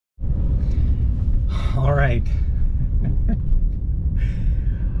All right.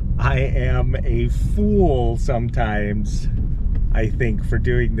 I am a fool sometimes, I think, for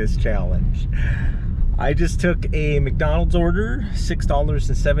doing this challenge. I just took a McDonald's order,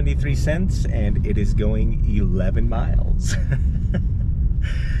 $6.73, and it is going 11 miles.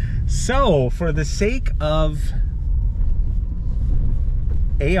 So, for the sake of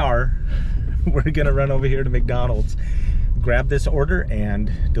AR, we're gonna run over here to McDonald's, grab this order,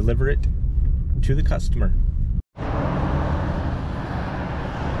 and deliver it to the customer.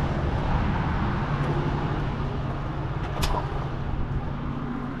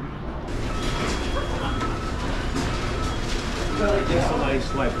 Somebody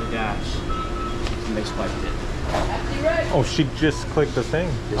swiped the dash. Somebody swiped it. Oh, she just clicked the thing.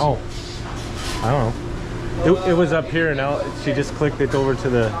 Oh, I don't know. It was up here, now she just clicked it over to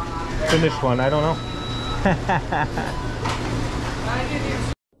the finished one. I don't know.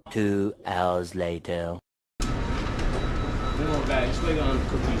 2 hours later. We're going back. Just wait on the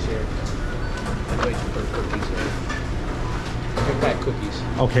cookies here. Wait for the cookies here. Get back cookies.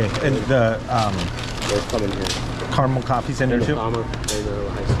 Okay, and the They're coming here. caramel coffee's in here too?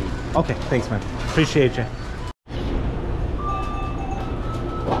 Okay, thanks, man. Appreciate you.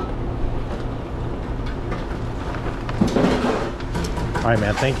 All right,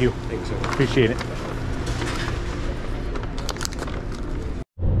 man. Thank you. Thanks, sir. Appreciate it.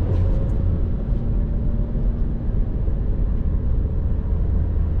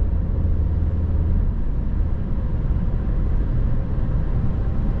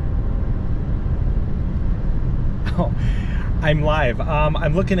 Oh, I'm live.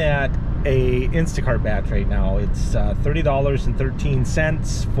 I'm looking at a Instacart batch right now. It's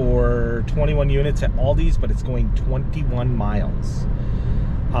 $30.13 for 21 units at Aldi's, but it's going 21 miles.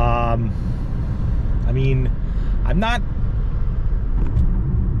 I mean, I'm not...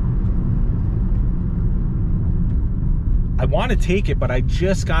 I want to take it, but I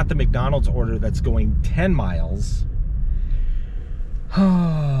just got the McDonald's order that's going 10 miles.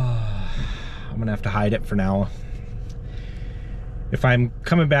 I'm gonna have to hide it for now. If I'm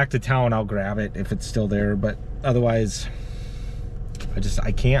coming back to town, I'll grab it if it's still there, but otherwise,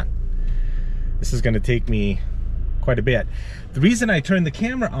 I can't. This is gonna take me quite a bit. The reason I turned the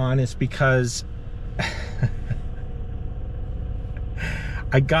camera on is because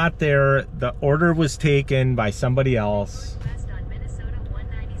I got there, the order was taken by somebody else,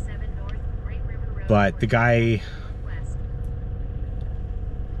 but the guy,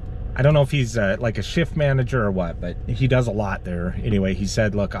 I don't know if he's like a shift manager or what, but he does a lot there. Anyway, he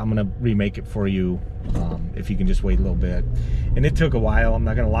said, look, I'm gonna remake it for you if you can just wait a little bit. And it took a while, I'm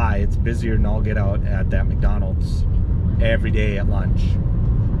not gonna lie. It's busier than I'll get out at that McDonald's every day at lunch.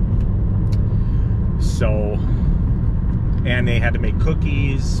 So, and they had to make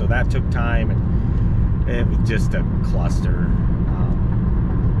cookies, so that took time, and it was just a cluster.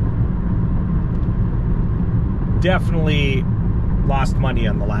 Definitely lost money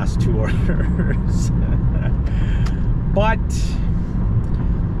on the last 2 orders. But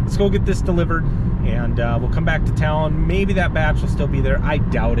let's go get this delivered, and we'll come back to town. Maybe that batch will still be there. I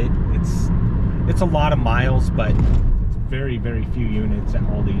doubt it. It's a lot of miles, but it's very, very few units at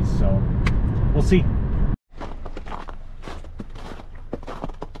Aldi's, so we'll see.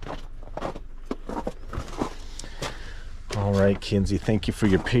 All right, Kinsey, thank you for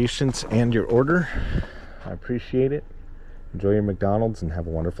your patience and your order. I appreciate it. Enjoy your McDonald's and have a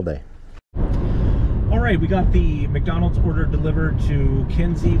wonderful day. All right, we got the McDonald's order delivered to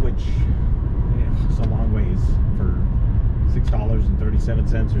Kinsey, which is a long ways for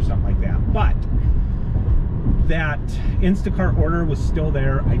 $6.37 or something like that. But that Instacart order was still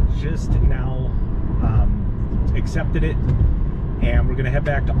there. I just now accepted it, and we're gonna head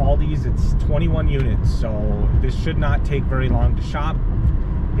back to Aldi's. It's 21 units, so this should not take very long to shop.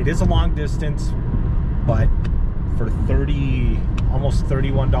 It is a long distance, but for almost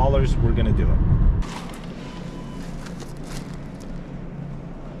 $31, we're gonna do it.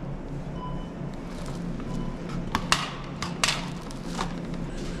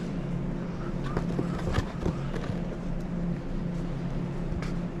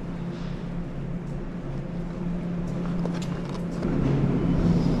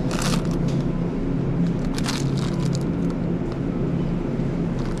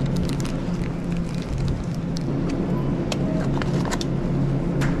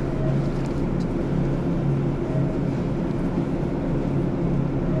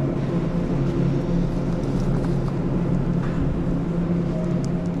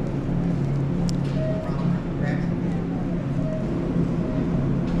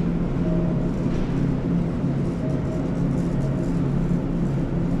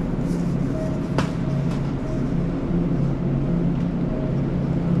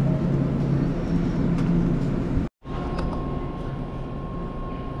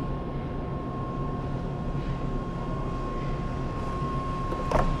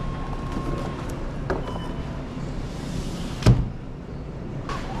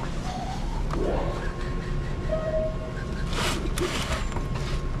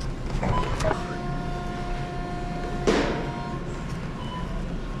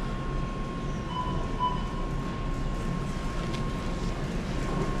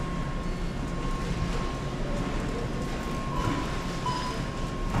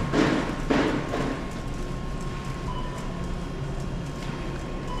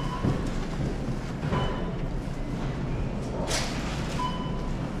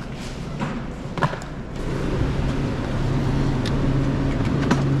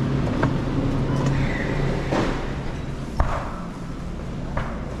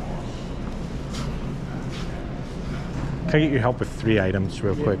 Can I get your help with 3 items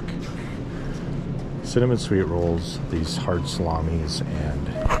real quick? Cinnamon sweet rolls, these hard salamis, and...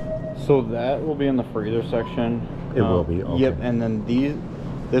 So that will be in the freezer section. It will be, okay. Yep, and then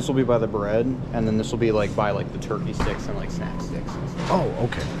this will be by the bread, and then this will be like by like the turkey sticks and like snack sticks and stuff. Oh,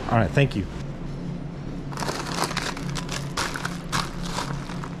 okay. All right, thank you.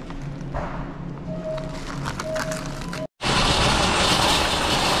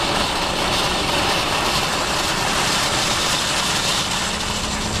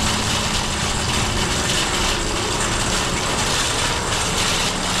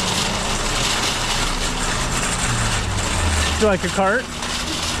 Would you like a cart?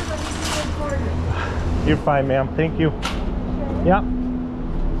 You're fine, ma'am. Thank you. Yep.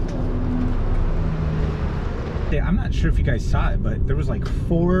 Yeah, I'm not sure if you guys saw it, but there was like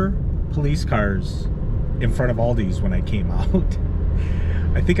 4 police cars in front of Aldi's when I came out.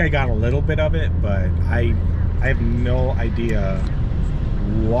 I think I got a little bit of it, but I have no idea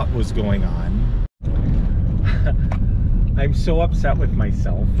what was going on. I'm so upset with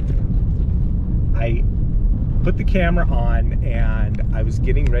myself. I put the camera on and I was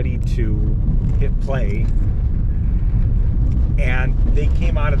getting ready to hit play, and they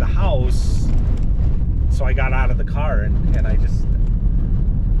came out of the house, so I got out of the car and I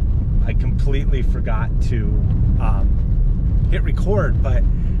completely forgot to hit record. But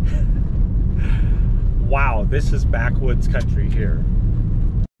wow, this is backwoods country here.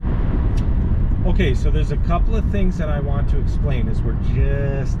 Okay, so there's a couple of things that I want to explain as we're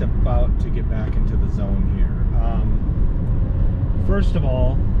just about to get back into the zone here. First of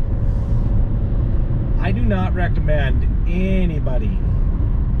all, I do not recommend anybody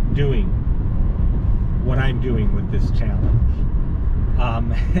doing what I'm doing with this challenge.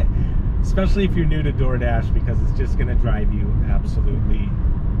 Especially if you're new to DoorDash, because it's just going to drive you absolutely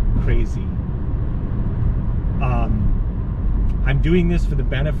crazy. I'm doing this for the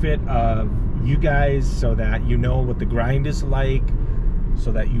benefit of you guys, so that you know what the grind is like,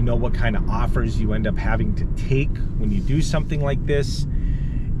 so that you know what kind of offers you end up having to take when you do something like this.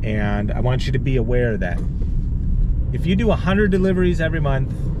 And I want you to be aware that if you do 100 deliveries every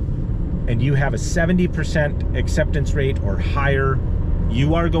month and you have a 70% acceptance rate or higher,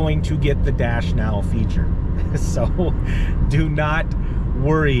 you are going to get the Dash Now feature. So do not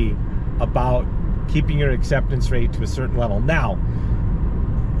worry about keeping your acceptance rate to a certain level. Now,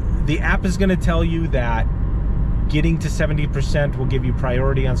 the app is going to tell you that getting to 70% will give you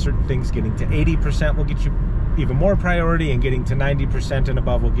priority on certain things, getting to 80% will get you even more priority, and getting to 90% and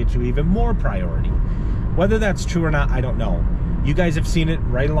above will get you even more priority. Whether that's true or not, I don't know. You guys have seen it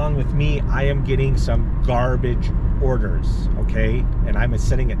right along with me. I am getting some garbage orders, okay? And I'm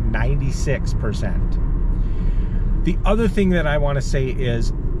sitting at 96%. The other thing that I want to say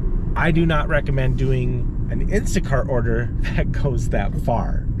is I do not recommend doing an Instacart order that goes that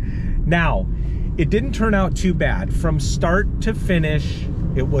far. Now, it didn't turn out too bad. From start to finish,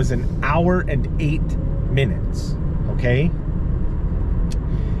 it was 1 hour and 8 minutes, okay?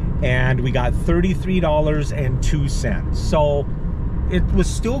 And we got $33.02. So it was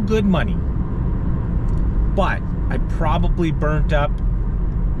still good money, but I probably burnt up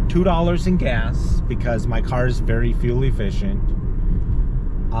 $2 in gas because my car is very fuel efficient.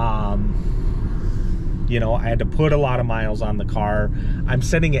 You know, I had to put a lot of miles on the car. I'm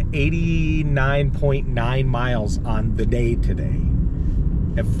sitting at 89.9 miles on the day today,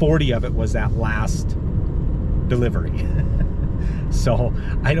 and 40 of it was that last delivery. So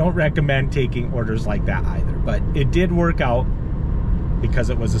I don't recommend taking orders like that either, but it did work out because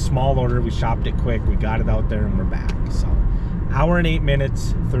it was a small order. We shopped it quick, we got it out there, and we're back. So 1 hour and 8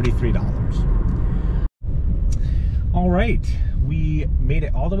 minutes, $33. All right, we made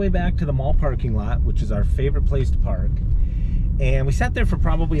it all the way back to the mall parking lot, which is our favorite place to park. And we sat there for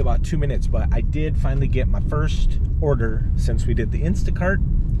probably about 2 minutes, but I did finally get my first order since we did the Instacart.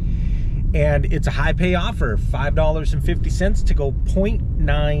 And it's a high pay offer, $5.50 to go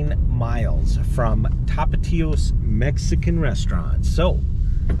 0.9 miles from Tapatios Mexican restaurant. So,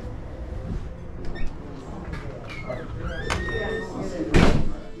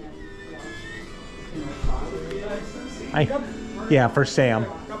 hi. Yeah, for Sam.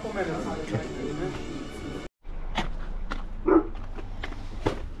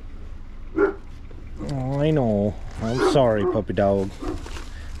 Oh, I know. I'm sorry, puppy dog.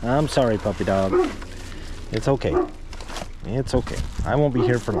 I'm sorry, puppy dog. It's okay. It's okay. I won't be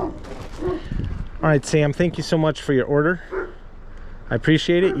here for long. All right, Sam, thank you so much for your order. I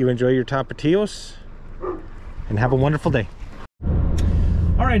appreciate it. You enjoy your Tapatios, and have a wonderful day.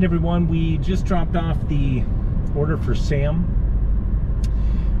 All right, everyone, we just dropped off the order for Sam,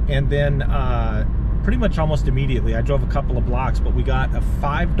 and then pretty much almost immediately. I drove a couple of blocks, but we got a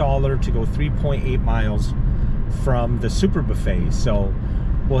 $5 to go 3.8 miles from the Super Buffet. So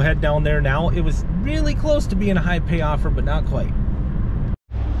we'll head down there now. It was really close to being a high pay offer, but not quite.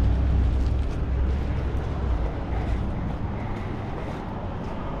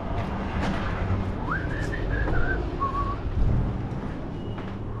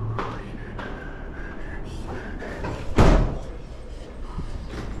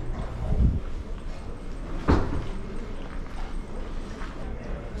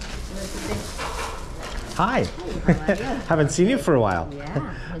 Hi. Haven't seen you for a while.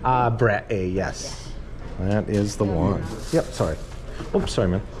 Yeah. Brett A, yes. That is the one. Yep, sorry. Oops, sorry,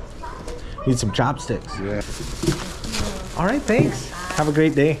 man. Need some chopsticks. Yeah. All right, thanks. Have a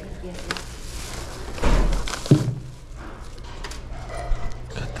great day.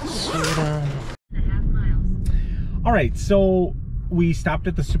 Got the soda. All right, so we stopped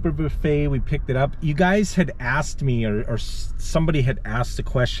at the Super Buffet. We picked it up. You guys had asked me, or somebody had asked the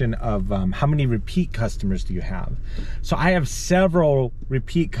question of how many repeat customers do you have? So I have several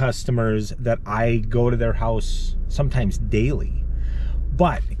repeat customers that I go to their house sometimes daily.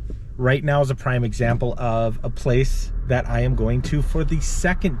 But right now is a prime example of a place that I am going to for the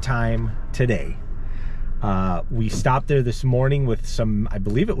second time today. We stopped there this morning with some, I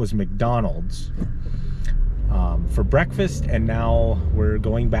believe it was McDonald's, for breakfast, and now we're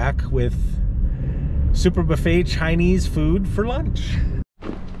going back with Super Buffet Chinese food for lunch.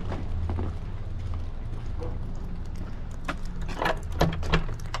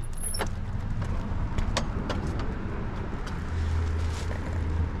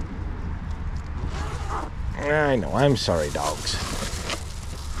 I know, I'm sorry, dogs.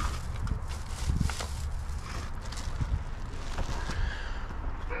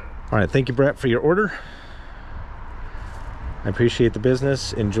 All right, thank you, Brett, for your order. I appreciate the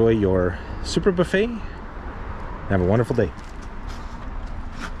business. Enjoy your Super Buffet. Have a wonderful day.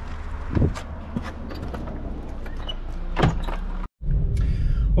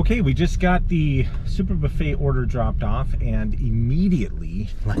 Okay, we just got the Super Buffet order dropped off, and immediately,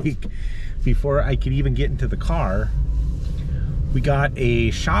 like before I could even get into the car, we got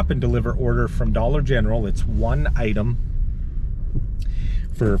a shop and deliver order from Dollar General. It's one item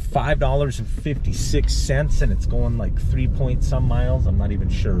for $5.56, and it's going like 3-point-some miles. I'm not even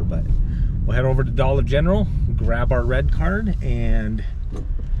sure, but we'll head over to Dollar General, grab our red card, and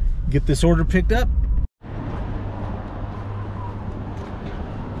get this order picked up.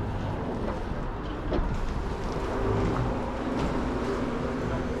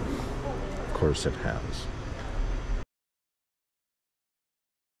 Of course it has.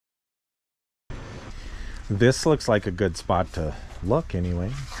 This looks like a good spot to look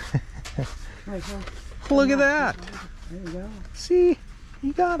anyway. Look at that. There you go. See,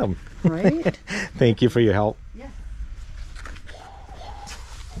 you got them. Right? Thank you for your help. Yeah.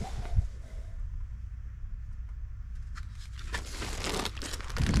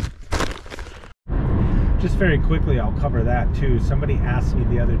 Just very quickly, I'll cover that too. Somebody asked me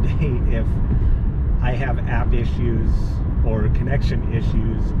the other day if I have app issues or connection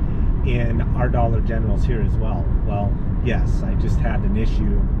issues in our Dollar Generals here as well. Well, yes, I just had an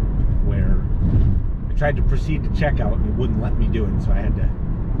issue where I tried to proceed to checkout and it wouldn't let me do it, so I had to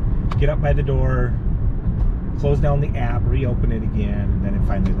get up by the door, close down the app, reopen it again, and then it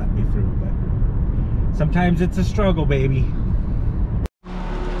finally let me through. But sometimes it's a struggle, baby.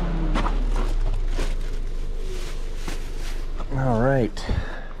 All right,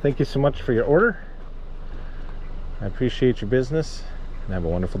 thank you so much for your order. I appreciate your business, and have a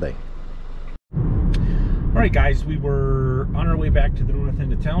wonderful day. All right, guys, we were on our way back to the north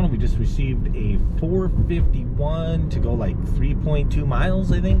end of town, and we just received a $4.51 to go like 3.2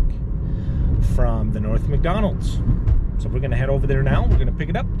 miles, I think, from the North McDonald's. So we're gonna head over there now. We're gonna pick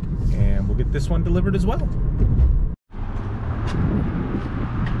it up, and we'll get this one delivered as well.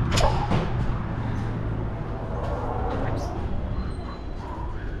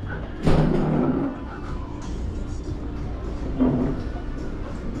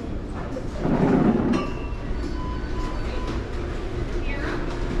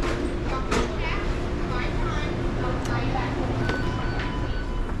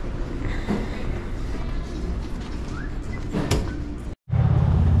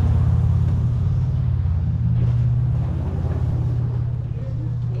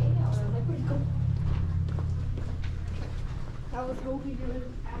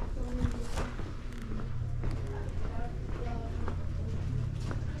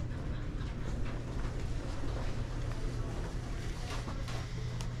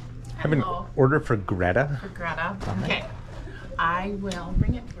 I have an order for Greta. For Greta. Okay. I I will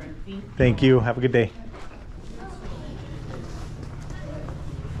bring it for you. Thank you. Have a good day.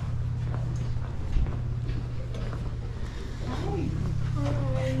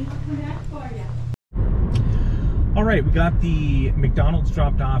 All right, we got the McDonald's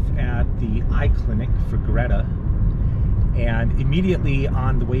dropped off at the eye clinic for Greta, and immediately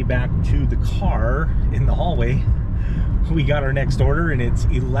on the way back to the car in the hallway, we got our next order, and it's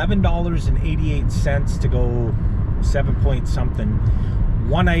 $11.88 to go 7 point something.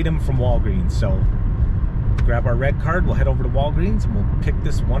 One item from Walgreens. So grab our red card, we'll head over to Walgreens and we'll pick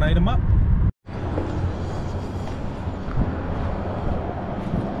this one item up.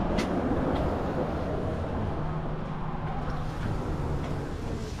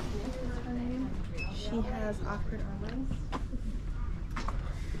 She has awkward arms.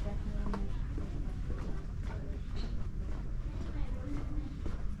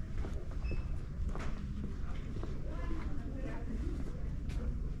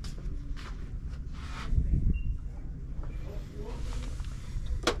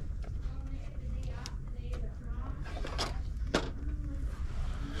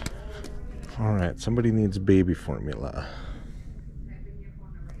 All right, somebody needs baby formula.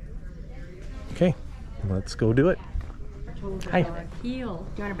 Okay, let's go do it. Hi. Heel.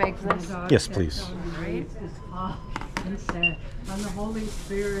 Do you want a bag for this? Yes, please. Right? On the Holy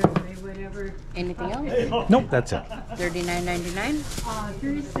Spirit, may whatever. Anything else? Nope, that's it. $39.99.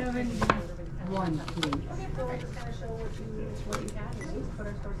 371, please.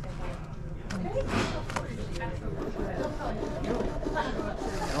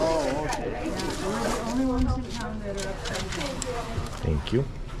 Oh, okay. Yeah, we're the only ones in town that are upside down. Thank you.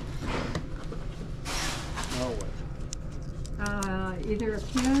 Either a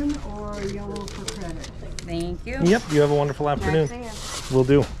pin or a yellow for credit. Thank you. Yep, you have a wonderful afternoon. Will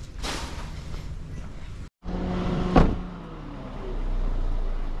do.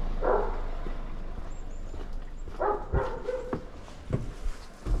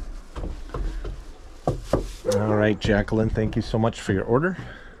 All right, Jacqueline, thank you so much for your order.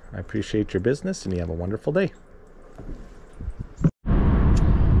 I appreciate your business, and you have a wonderful day.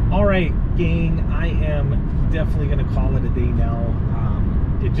 All right, gang, I am definitely going to call it a day now.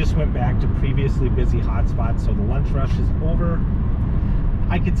 It just went back to previously busy hotspots, so the lunch rush is over.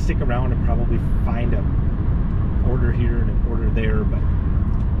 I could stick around and probably find a order here and an order there, but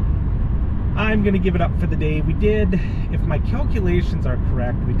I'm going to give it up for the day. We did, if my calculations are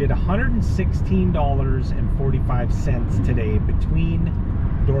correct, we did $116.45 today between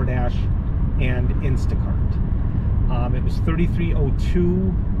DoorDash and Instacart. It was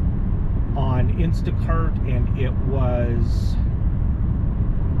 $33.02 on Instacart, and it was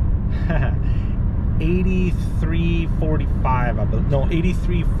 $83.45. No,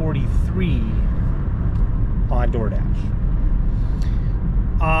 $83.43 on DoorDash.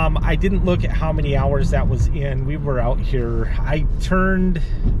 I didn't look at how many hours that was in. We were out here. I turned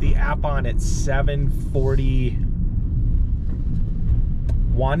the app on at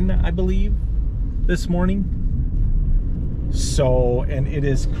 7:41, I believe, this morning. So, and it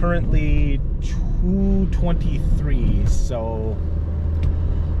is currently 2:23, so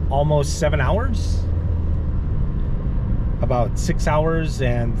almost 7 hours. About 6 hours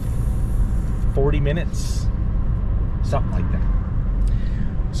and 40 minutes, something like that.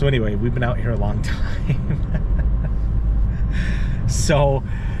 So anyway, we've been out here a long time. So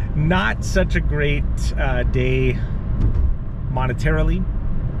not such a great day monetarily.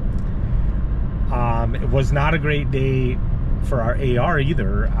 It was not a great day for our AR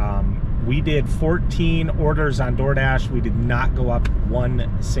either. We did 14 orders on DoorDash. We did not go up one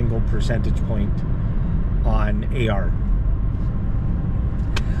single percentage point on AR.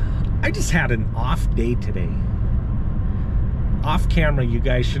 I just had an off day today. Off camera, you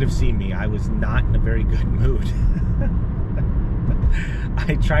guys should have seen me. I was not in a very good mood.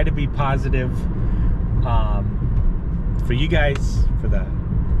 I try to be positive for you guys, for the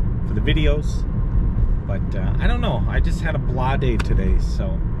videos, but I don't know. I just had a blah day today,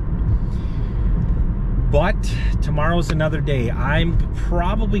 so. But tomorrow's another day. I'm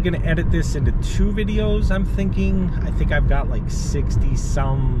probably going to edit this into 2 videos, I'm thinking. I think I've got like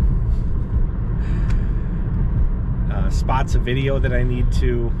 60-some spots of video that I need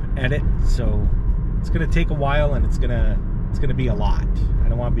to edit, so it's going to take a while, and it's going to be a lot. I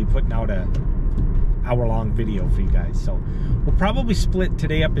don't want to be putting out a hour-long video for you guys, so we'll probably split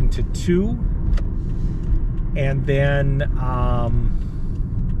today up into 2, and then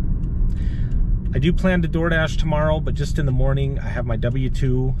I do plan to DoorDash tomorrow, but just in the morning. I have my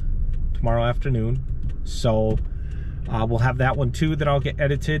W-2 tomorrow afternoon, so we'll have that one too that I'll get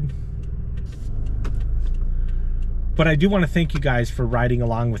edited. But I do want to thank you guys for riding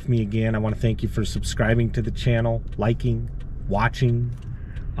along with me again. I want to thank you for subscribing to the channel, liking, watching,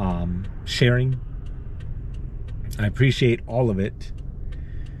 sharing. I appreciate all of it.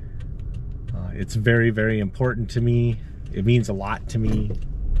 It's very, very important to me. It means a lot to me,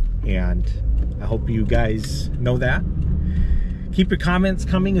 and I hope you guys know that. Keep your comments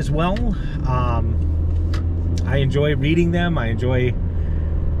coming as well. I enjoy reading them. I enjoy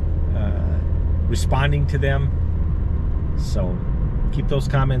responding to them. So keep those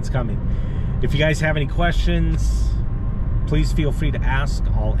comments coming. If you guys have any questions, please feel free to ask.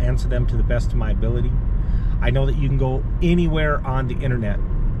 I'll answer them to the best of my ability. I know that you can go anywhere on the internet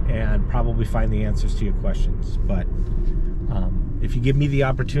and probably find the answers to your questions, but if you give me the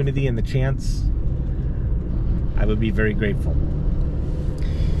opportunity and the chance, I would be very grateful.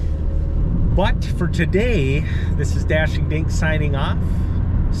 But for today, this is Dashing Dink signing off,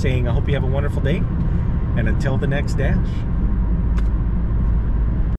 saying I hope you have a wonderful day, and until the next dash.